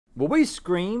Will we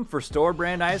scream for store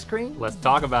brand ice cream? Let's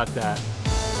talk about that.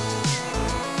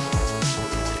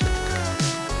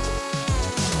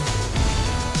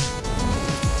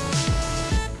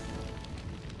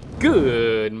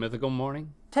 Good mythical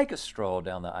morning. Take a stroll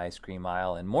down the ice cream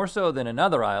aisle, and more so than in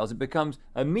other aisles, it becomes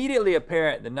immediately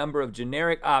apparent the number of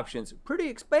generic options pretty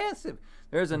expansive.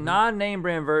 There's a non-name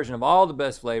brand version of all the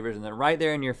best flavors, and they're right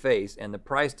there in your face, and the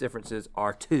price differences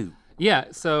are too. Yeah,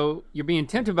 so you're being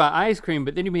tempted by ice cream,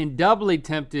 but then you're being doubly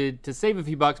tempted to save a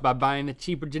few bucks by buying the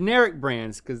cheaper generic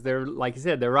brands, because they're, like you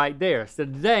said, they're right there. So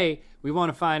today, we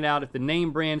want to find out if the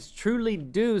name brands truly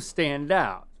do stand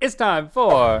out. It's time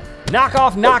for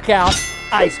Knockoff Knockout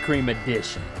Ice Cream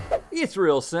Edition. It's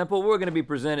real simple. We're gonna be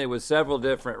presented with several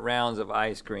different rounds of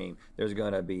ice cream. There's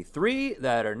gonna be 3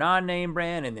 that are non-name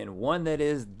brand and then 1 that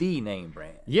is the name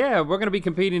brand. Yeah, we're gonna be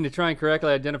competing to try and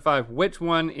correctly identify which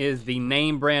one is the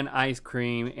name brand ice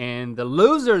cream, and the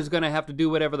loser is gonna have to do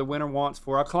whatever the winner wants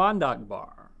for a Klondike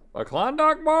bar. A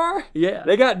Klondike bar? Yeah.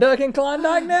 They got duck and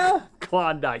Klondike now?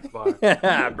 Klondike bar.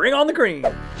 Bring on the cream.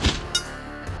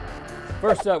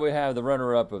 First up, we have the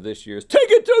runner-up of this year's Take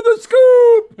It to the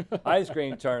Scoop ice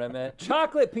cream tournament.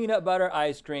 Chocolate peanut butter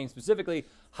ice cream, specifically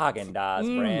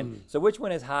Haagen-Dazs brand. So which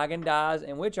one is Haagen-Dazs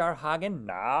and which are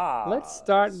Haagen-Dazs? Let's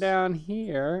start down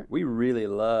here. We really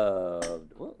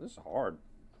loved, well, this is hard.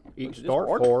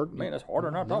 Start hard. Man, that's harder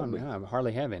than I thought. No, I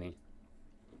hardly have any.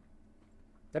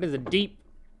 That is a deep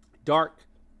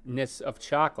darkness of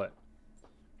chocolate.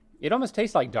 It almost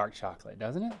tastes like dark chocolate,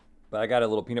 doesn't it? But I got a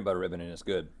little peanut butter ribbon and it's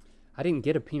good. I didn't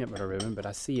get a peanut butter ribbon, but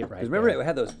I see it right there. Remember it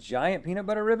had those giant peanut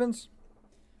butter ribbons?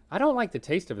 I don't like the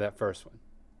taste of that first one.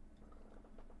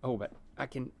 Oh, but I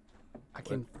can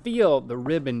feel the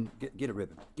ribbon. Get a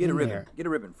ribbon. Get a ribbon. There. Get a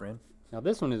ribbon, friend. Now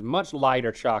this one is much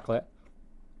lighter chocolate.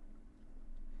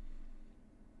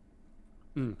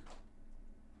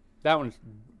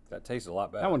 That tastes a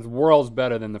lot better. That one's worlds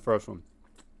better than the first one.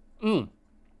 Ooh,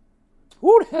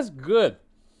 that's good.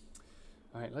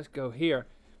 All right, let's go here.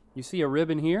 You see a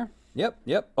ribbon here? Yep.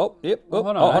 Oh, yep. Well,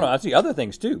 hold on. Oh, hold on. I see other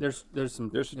things too. There's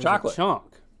chocolate a chunk.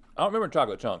 I don't remember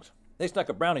chocolate chunks. They stuck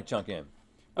a brownie chunk in.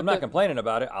 I'm not complaining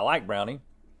about it. I like brownie.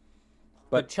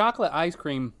 But chocolate ice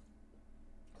cream.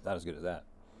 Not as good as that.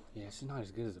 Yeah, it's not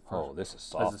as good as the first. Oh, this is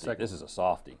softy. This is a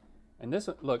softy. And this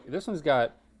one, look, this one's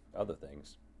got other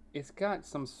things. It's got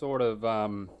some sort of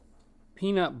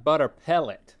peanut butter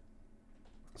pellet.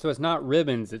 So it's not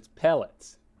ribbons, it's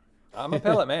pellets. I'm a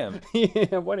pellet man.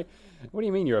 Yeah, what do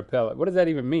you mean you're a pellet? What does that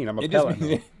even mean? I'm a pellet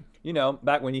man. You know,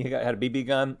 back when you had a BB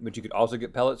gun, but you could also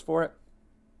get pellets for it,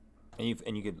 and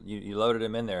you loaded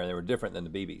them in there, and they were different than the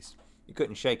BBs. You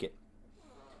couldn't shake it.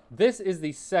 This is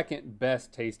the second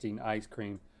best tasting ice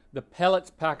cream. The pellets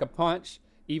pack a punch,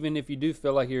 even if you do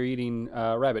feel like you're eating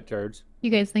rabbit turds.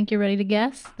 You guys think you're ready to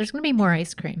guess? There's gonna be more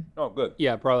ice cream. Oh, good.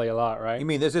 Yeah, probably a lot, right? You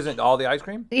mean this isn't all the ice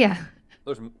cream? Yeah.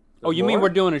 Oh, you mean we're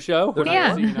doing a show?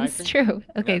 Yeah, it's true.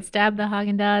 Okay, yeah. Stab the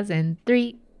Haagen-Dazs in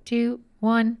 3, 2,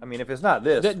 1. I mean, if it's not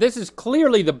this. This is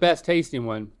clearly the best tasting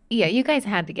one. Yeah, you guys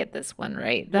had to get this one,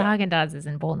 right? The Haagen-Dazs is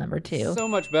in bowl number 2. So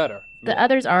much better. The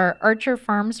others are Archer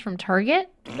Farms from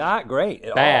Target. Not great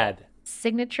at Bad. all.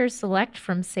 Signature Select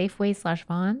from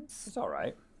Safeway/Vons. It's all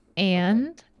right.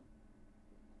 And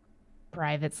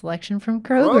Private Selection from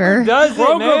Kroger. Kroger does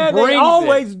it, man. They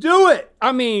always do it.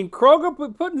 I mean,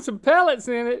 Kroger putting some pellets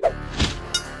in it.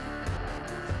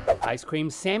 Ice cream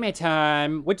Sammy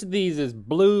time. Which of these is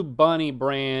Blue Bunny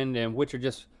brand and which are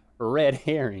just red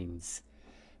herrings?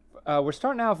 We're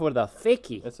starting off with a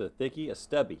thickie. It's a thickie, a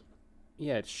stubby.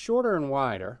 Yeah, it's shorter and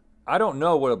wider. I don't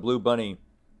know what a Blue Bunny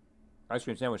ice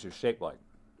cream sandwich is shaped like.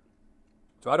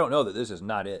 So I don't know that this is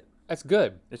not it. That's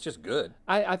good. It's just good.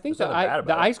 I think the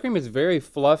ice cream is very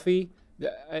fluffy.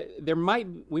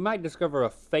 We might discover a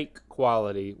fake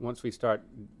quality once we start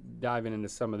diving into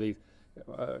some of these.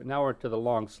 Now we're to the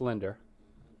long slender.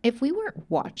 If we weren't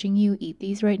watching you eat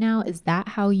these right now, is that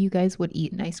how you guys would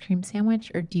eat an ice cream sandwich,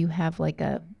 or do you have like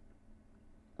a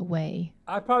way?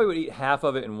 I probably would eat half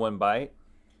of it in one bite,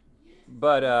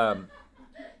 but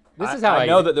this is how I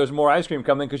know that there's more ice cream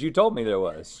coming because you told me there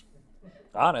was.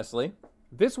 Honestly,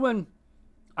 this one,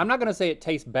 I'm not gonna say it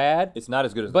tastes bad. It's not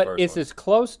as good as the first one. But it's as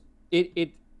close.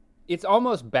 It's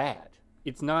almost bad.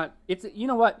 It's not. It's you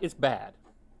know what? It's bad.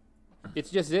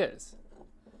 It just is.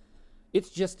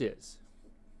 It just is.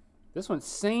 This one,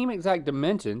 same exact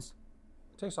dimensions.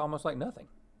 It tastes almost like nothing.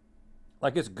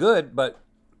 Like it's good, but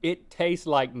it tastes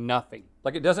like nothing.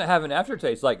 Like it doesn't have an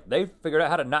aftertaste. Like they figured out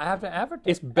how to not have to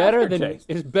aftertaste.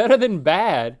 It's better than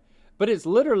bad, but it's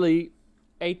literally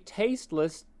a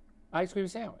tasteless ice cream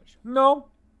sandwich. No,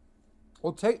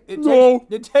 Well, No.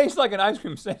 it tastes like an ice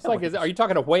cream sandwich. It's like, are you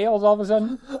talking to whales all of a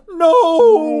sudden?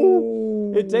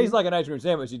 No! It tastes like an ice cream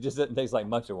sandwich. It just doesn't taste like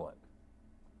much of one.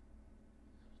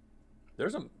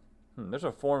 There's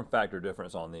a form factor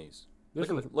difference on these.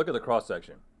 Look at the cross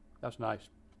section. That's nice.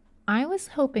 I was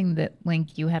hoping that,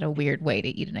 Link, you had a weird way to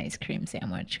eat an ice cream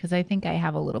sandwich, because I think I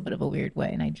have a little bit of a weird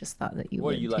way, and I just thought that you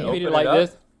would You like too. You eat it open like up?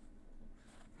 this?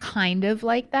 Kind of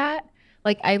like that.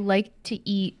 Like, I like to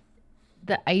eat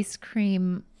the ice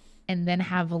cream and then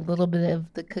have a little bit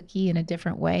of the cookie in a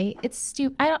different way. It's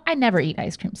stupid. I never eat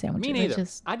ice cream sandwiches. Me neither.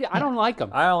 I don't like them.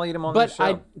 I don't eat them on But the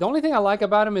show. the only thing I like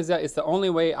about them is that it's the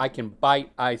only way I can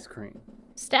bite ice cream.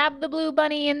 Stab the blue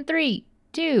bunny in 3,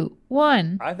 2,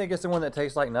 1. I think it's the one that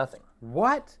tastes like nothing.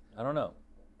 What? I don't know.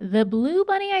 The blue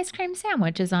bunny ice cream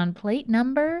sandwich is on plate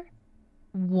number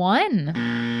 1. Oh,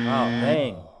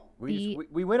 dang.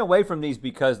 We went away from these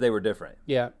because they were different.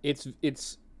 Yeah, it's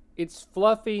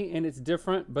fluffy and it's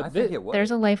different, but I think it was. There's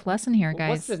a life lesson here, guys.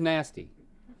 what's this nasty?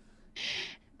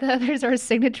 The others are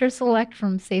Signature Select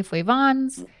from Safeway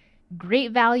Vons,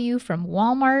 Great Value from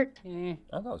Walmart, Eh.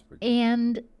 I thought it was pretty good.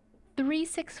 and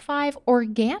 365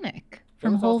 Organic It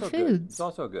from was Whole also good. Foods. It's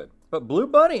also good. But Blue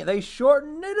Bunny, they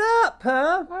shortened it up,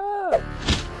 huh?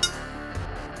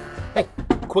 Hey,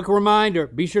 quick reminder,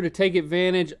 be sure to take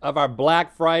advantage of our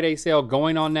Black Friday sale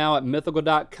going on now at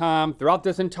mythical.com. Throughout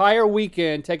this entire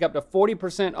weekend, take up to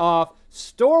 40% off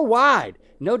store-wide.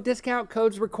 No discount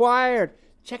codes required.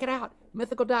 Check it out,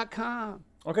 mythical.com.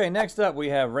 Okay, next up we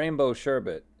have Rainbow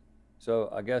Sherbet. So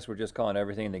I guess we're just calling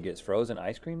everything that gets frozen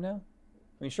ice cream now?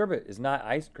 I mean, sherbet is not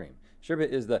ice cream.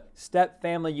 Sherbet is the step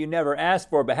family you never asked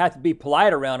for but have to be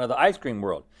polite around of the ice cream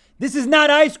world. This is not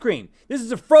ice cream. This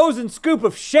is a frozen scoop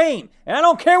of shame. And I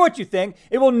don't care what you think.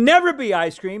 It will never be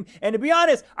ice cream. And to be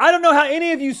honest, I don't know how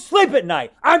any of you sleep at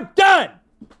night. I'm done!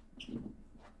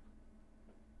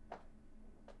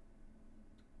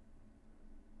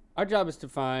 Our job is to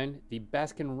find the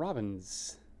Baskin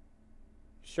Robbins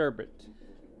sherbet.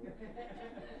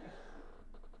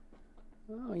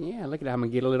 Oh yeah, look at that. I'm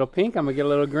gonna get a little pink, I'm gonna get a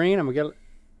little green, I'm gonna get a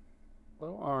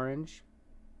little orange.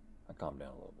 I calmed down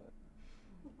a little bit.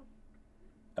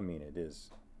 I mean, it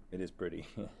is pretty.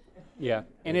 Yeah,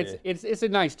 and Yeah. it's a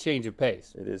nice change of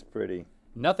pace. It is pretty.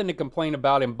 Nothing to complain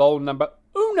about in bowl number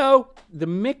uno. The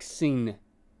mixing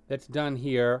that's done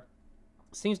here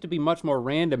seems to be much more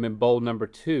random in bowl number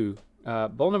 2.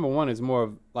 Bowl number 1 is more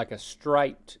of like a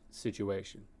striped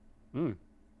situation.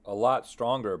 A lot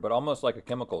stronger, but almost like a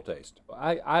chemical taste.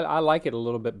 I like it a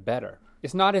little bit better.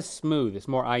 It's not as smooth. It's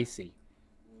more icy.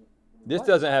 This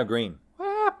doesn't have green. What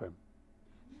happened?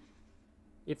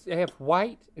 They have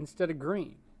white instead of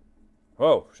green.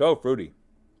 Oh, so fruity.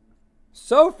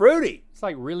 So fruity. It's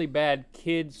like really bad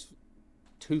kids'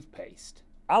 toothpaste.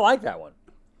 I like that one.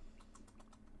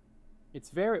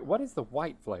 It's very. What is the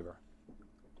white flavor?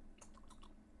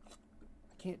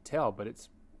 I can't tell, but it's.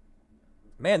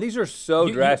 Man, these are so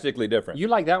drastically different. You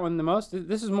like that one the most?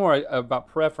 This is more about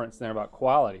preference than about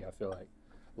quality, I feel like.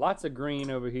 Lots of green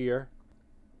over here.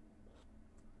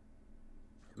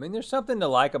 I mean, there's something to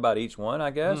like about each one, I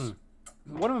guess.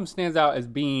 One of them stands out as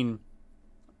being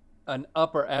an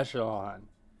upper echelon.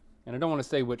 And I don't want to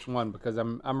say which one because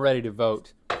I'm ready to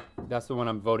vote. That's the one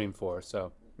I'm voting for,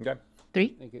 so. Okay.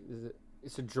 3, I think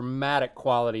it's a dramatic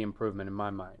quality improvement in my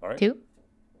mind. All right. 2,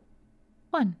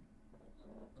 1.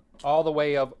 All the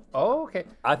way up. Oh, okay.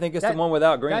 I think it's the one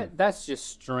without green. That's just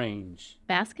strange.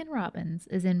 Baskin Robbins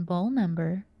is in bowl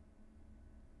number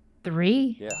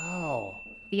 3. Yeah. Oh.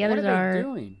 The others what are they are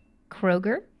doing?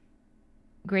 Kroger,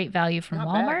 Great Value from Not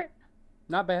Walmart, bad.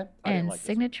 Not bad. I didn't and like this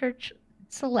Signature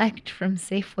Select from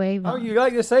Safeway Oh, Vons. you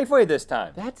like the Safeway this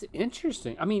time. That's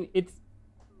interesting. I mean, it's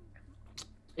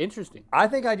interesting. I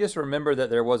think I just remember that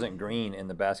there wasn't green in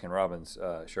the Baskin Robbins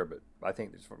sherbet. I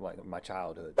think it's from like my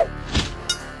childhood.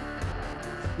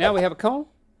 Now we have a cone,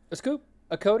 a scoop,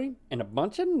 a coating, and a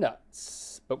bunch of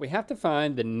nuts. But we have to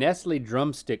find the Nestle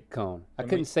drumstick cone. I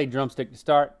couldn't say drumstick to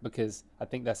start because I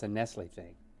think that's a Nestle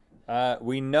thing.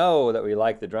 We know that we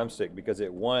like the drumstick because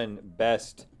it won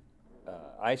best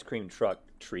ice cream truck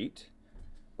treat.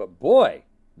 But boy,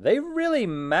 they really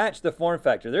match the form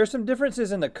factor. There are some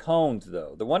differences in the cones,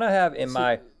 though. The one I have in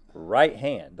my right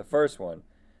hand, the first one,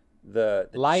 the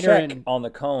Lighter check and- on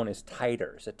the cone is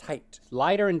tighter. It's a tight.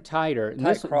 Lighter and tighter. And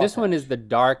Tight this one crosshatch. is the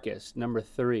darkest, number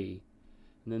 3.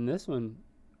 And then this one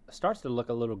starts to look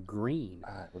a little green.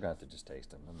 We're going to have to just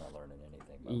taste them. I'm not learning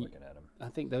anything by Ye- looking at them. I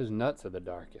think those nuts are the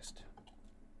darkest.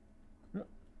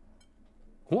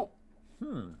 Huh. I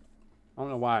don't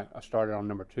know why I started on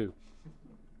number 2.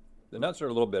 The nuts are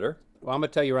a little bitter. Well, I'm going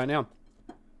to tell you right now.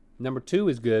 Number 2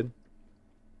 is good.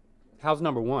 How's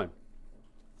number 1?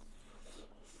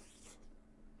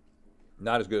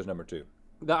 Not as good as number 2.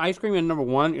 The ice cream in number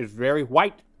 1 is very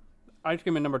white. Ice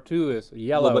cream in number 2 is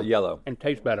yellow. A little bit yellow. And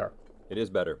tastes better. It is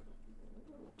better.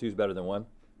 2's better than 1.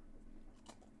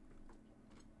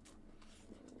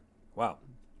 Wow.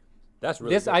 That's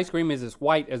really This good. ice cream is as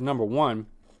white as number 1.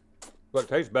 But it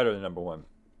tastes better than number 1.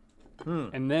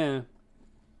 And then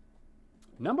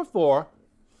number 4.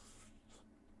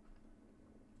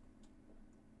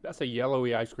 That's a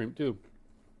yellowy ice cream too.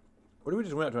 What if we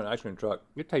just went out to an ice cream truck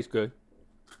It tastes good.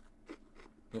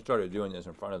 and started doing this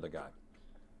in front of the guy?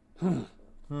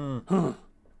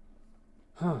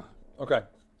 Okay.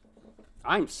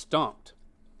 I'm stumped.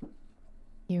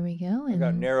 Here we go. I got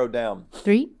And narrowed down.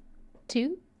 3,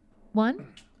 2, 1.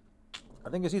 I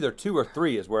think it's either 2 or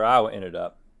 3 is where I ended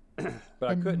up. But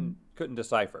I couldn't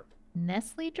decipher.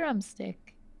 Nestle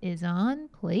drumstick is on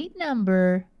plate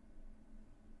number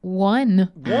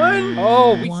 1. 1?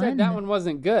 Oh, we said that One. one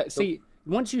wasn't good. See,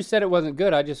 once you said it wasn't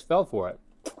good, I just fell for it.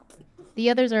 The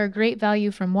others are Great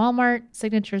Value from Walmart,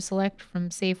 Signature Select from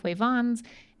Safeway Vons,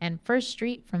 and First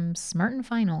Street from Smart and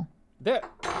Final. They're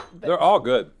all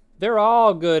good. They're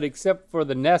all good except for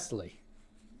the Nestle.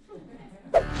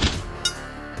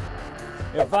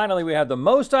 And finally, we have the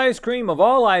most ice cream of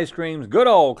all ice creams, good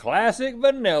old classic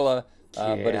vanilla.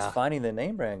 But is Yeah. finding the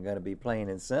name brand going to be plain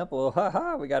and simple?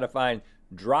 We got to find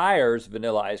Dreyer's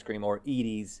vanilla ice cream or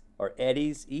Edie's or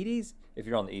Eddie's. Edie's? If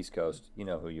you're on the East Coast, you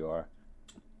know who you are.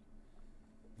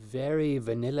 Very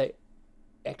vanilla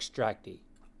extracty.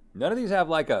 None of these have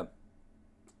like a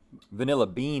vanilla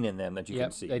bean in them that you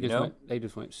can see. They you just know? they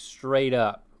just went straight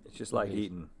up. It's just like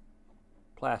eating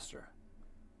plaster.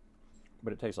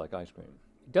 But it tastes like ice cream.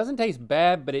 It doesn't taste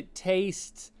bad, but it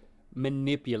tastes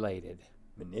manipulated.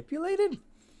 Manipulated?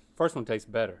 First one tastes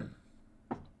better.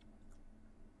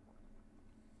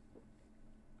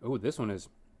 Oh, this one is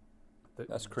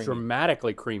That's creamy.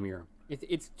 dramatically creamier.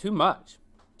 It's too much.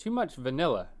 Too much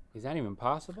vanilla. Is that even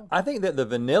possible? I think that the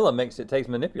vanilla makes it taste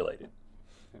manipulated.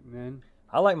 Man,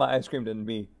 I like my ice cream to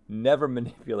be never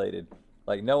manipulated.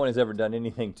 Like no one has ever done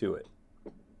anything to it.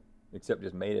 Except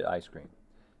just made it ice cream.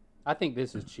 I think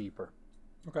this is cheaper.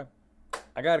 Okay.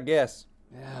 I got to guess.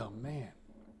 Oh, man.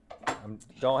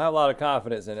 Don't have a lot of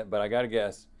confidence in it, but I got to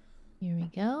guess. Here we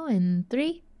go. In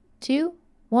 3, 2,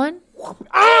 1.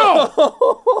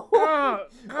 Oh,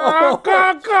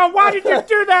 God, why did you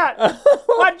do that?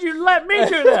 Why did you let me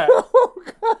do that?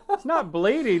 It's not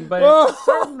bleeding, but it's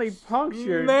certainly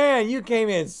punctured. Man, you came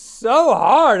in so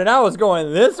hard, and I was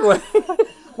going this way.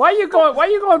 Why are you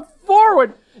going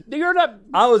forward? You're not.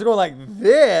 I was going like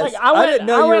this. Like, I didn't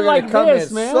know you were went going like to come this,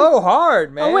 in man. so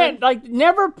hard, man. I went like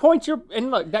never point your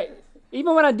and look that.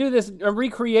 Even when I do this,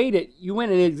 recreate it, you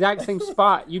went in the exact same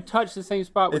spot. You touched the same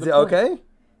spot. With Is the it point. okay?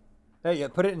 Hey, yeah,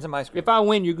 put it in some ice cream. If I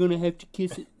win, you're gonna have to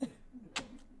kiss it.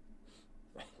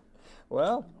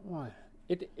 Well, What?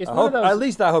 It's I one hope, of those. at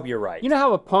least I hope you're right. You know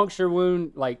how a puncture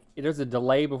wound, like there's a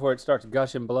delay before it starts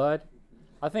gushing blood.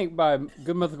 I think by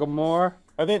Good Mythical More,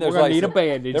 I think there's we're gonna like need a some-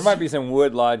 bandage. There might be some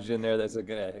wood lodged in there that's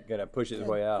gonna push its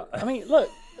way out. I mean, look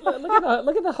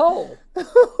at the hole.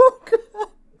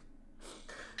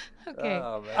 Okay.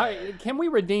 Oh, man. All right, can we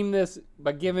redeem this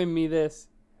by giving me this,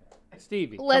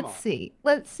 Stevie? come on. Let's see.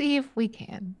 Let's see if we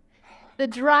can. The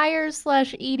Dreyer's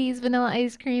 / Edie's vanilla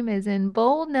ice cream is in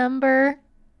bowl number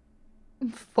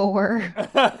 4.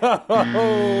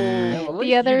 Yeah, well, at least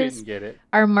you others- didn't get it.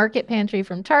 Our Market Pantry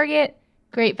from Target,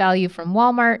 Great Value from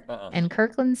Walmart, Uh-uh. and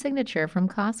Kirkland Signature from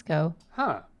Costco.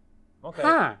 Huh? Okay.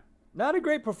 Huh? Not a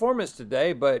great performance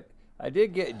today, but I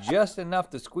did get just enough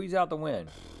to squeeze out the win.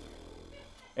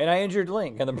 And I injured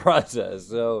Link in the process,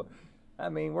 so, I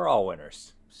mean, we're all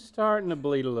winners. Starting to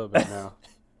bleed a little bit now.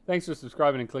 Thanks for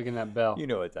subscribing and clicking that bell. You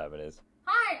know what time it is.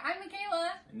 Hi, I'm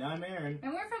Michaela, And I'm Aaron.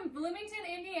 and we're from Bloomington,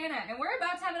 Indiana, and we're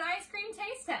about to have an ice cream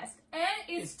taste test. And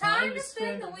it's time to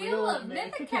spin the wheel of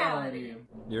mythicality.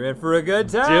 You're in for a good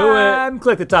time.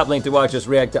 Click the top link to watch us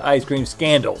react to ice cream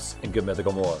scandals and Good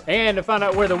Mythical More. And to find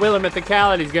out where the Wheel of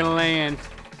Mythicality is gonna land.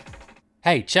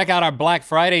 Hey, check out our Black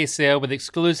Friday sale with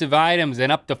exclusive items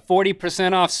and up to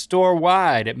 40% off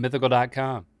store-wide at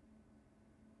mythical.com.